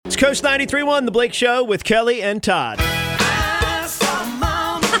Coast 93.1, The Blake Show with Kelly and Todd.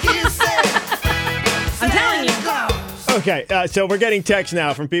 I'm telling you. Okay, so we're getting texts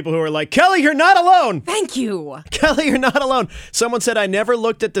now from people who are like, Kelly, you're not alone. Thank you. Kelly, you're not alone. Someone said, I never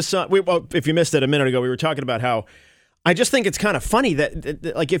looked at the song. Well, if you missed it a minute ago, we were talking about how I just think it's kind of funny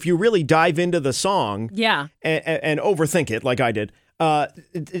that like, if you really dive into the song Yeah. and overthink it like I did,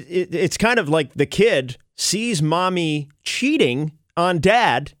 it's kind of like the kid sees mommy cheating on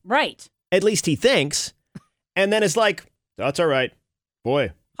dad. Right. At least he thinks. And then it's like, that's all right.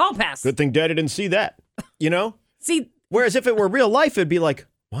 Boy, Hall pass. good thing daddy didn't see that, you know? See, Whereas if it were real life, it'd be like,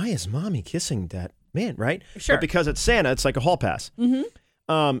 why is mommy kissing that man, right? Sure. But because it's Santa, it's like a hall pass.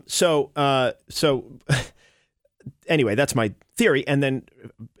 mm-hmm. So anyway, that's my theory. And then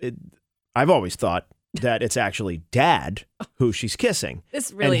I've always thought that it's actually dad who she's kissing.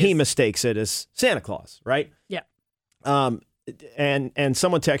 This really and he is. mistakes it as Santa Claus, right? Yeah. And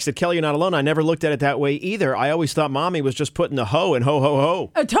someone texted, Kelly, you're not alone. I never looked at it that way either. I always thought mommy was just putting the ho in ho, ho,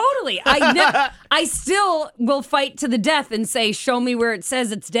 ho. Totally. I still will fight to the death and say, show me where it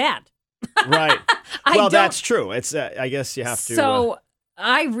says it's dad. Right. I Well, don't- that's true. It's I guess you have to. So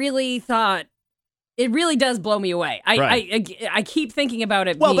I really thought it really does blow me away. I keep thinking about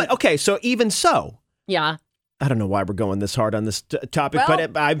it. well, being, but okay. So even so, yeah, I don't know why we're going this hard on this topic, Well-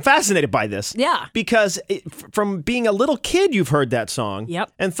 but I'm fascinated by this. yeah. Because from being a little kid, you've heard that song.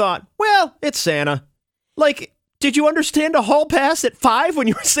 Yep. And thought, well, it's Santa. Like, did you understand a hall pass at 5 when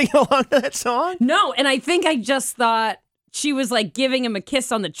you were singing along to that song? No, and I think I just thought she was like giving him a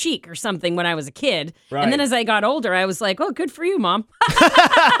kiss on the cheek or something when I was a kid. Right. And then as I got older, I was like, oh, good for you, Mom.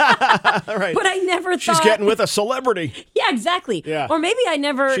 All right. But I never thought. She's getting with a celebrity. Yeah, exactly. Yeah. Or maybe I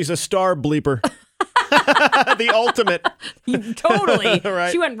never. She's a star bleeper. The ultimate. Totally.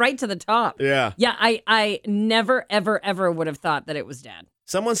 Right. She went right to the top. Yeah. Yeah, I never, ever, ever would have thought that it was dad.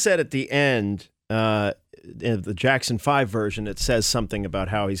 Someone said at the end, in the Jackson 5 version, it says something about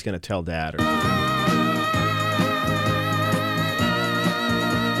how he's going to tell dad.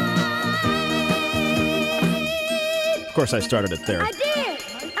 Of course, I started it there. I did.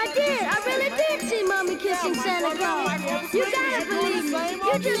 I really did see Mommy kissing Santa Claus. You gotta believe me.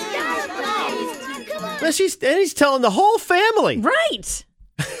 You just gotta believe. Come on. And he's telling the whole family. Right.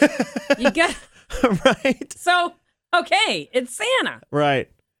 You got. Right? So, okay, it's Santa. Right.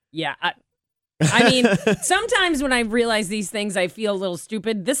 Yeah. I mean, sometimes when I realize these things, I feel a little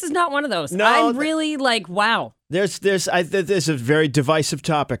stupid. This is not one of those. No, I'm really like, wow. There's a very divisive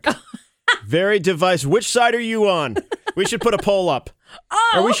topic. Very divisive. Which side are you on? We should put a poll up.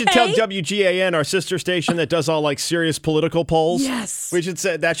 Oh, Or we should tell okay. WGAN, our sister station that does all like serious political polls. Yes. We should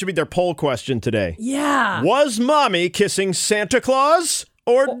say that should be their poll question today. Yeah. Was mommy kissing Santa Claus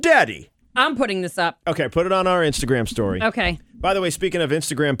or daddy? I'm putting this up. Okay, put it on our Instagram story. Okay. By the way, speaking of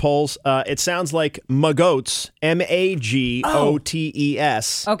Instagram polls, it sounds like Magotes, Magotes,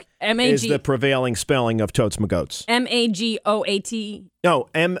 Okay. is the prevailing spelling of Totes Magotes. Magoat. No,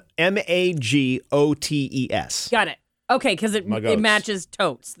 Magotes. Got it. Okay, because it Magotes. matches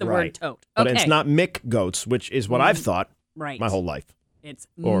totes, the Right. word tote. But Okay. it's not Mick Goats, which is what I've thought right. my whole life. It's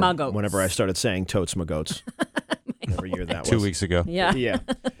Or Muggles. whenever I started saying Totes Magotes. Every year that was. 2 weeks ago. Yeah. Yeah.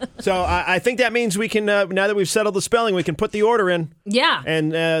 So I think that means we can, now that we've settled the spelling, we can put the order in. Yeah.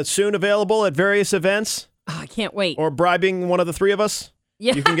 And soon available at various events Oh, I can't wait. or bribing one of the three of us.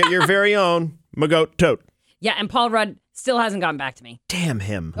 Yeah. You can get your very own Magote Tote. Yeah, and Paul Rudd still hasn't gotten back to me. Damn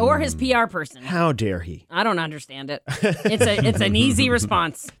him. Or his PR person. How dare he? I don't understand it. It's an easy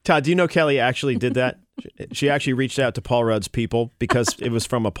response. Todd, do you know Kelly actually did that? She actually reached out to Paul Rudd's people because it was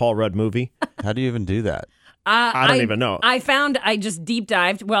from a Paul Rudd movie. How do you even do that? I don't even know. I just deep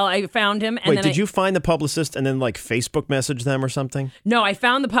dived. Well, I found him. And Wait, then did you find the publicist and then like Facebook message them or something? No, I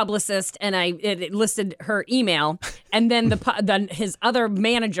found the publicist and it listed her email. And then his other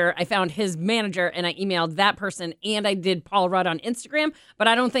manager, I found his manager and I emailed that person. And I did Paul Rudd on Instagram. But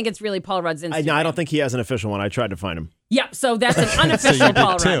I don't think it's really Paul Rudd's Instagram. I don't think he has an official one. I tried to find him. Yeah, so that's an unofficial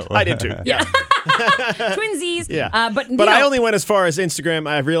Paul Rudd. I did too. Yeah. Twinsies. Yeah. But I only went as far as Instagram.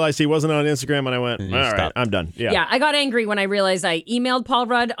 I realized he wasn't on Instagram and I went, all right, stopped. I'm done. Yeah. Yeah, I got angry when I realized I emailed Paul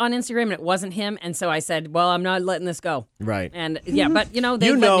Rudd on Instagram and it wasn't him. And so I said, well, I'm not letting this go. Right. And yeah, but they You let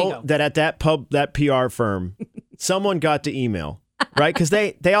me know go. that at that PR firm, someone got to email, right? Because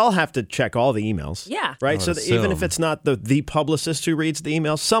they all have to check all the emails. Yeah. Right. I would So that even if assume. it's not the publicist who reads the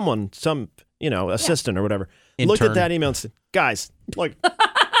email, some assistant or whatever looked at Intern. that email and said, guys, look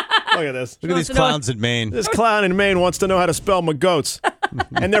at this. Look at these to know clowns in Maine. This clown in Maine wants to know how to spell Magotes.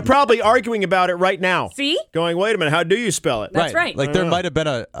 And they're probably arguing about it right now. See? Going, wait a minute, how do you spell it? That's right. Like there might have been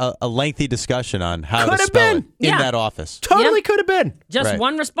a lengthy discussion on how Could to have spell been. it in Yeah. that office. Totally Yeah. could have been. Just Right.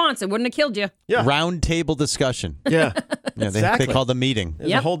 one response. It wouldn't have killed you. Yeah. Round table discussion. Yeah. Yeah, Exactly. they called a meeting. There's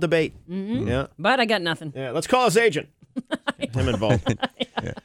a Yep. whole debate. Yeah. But I got nothing. Yeah. Let's call his agent. Him involved.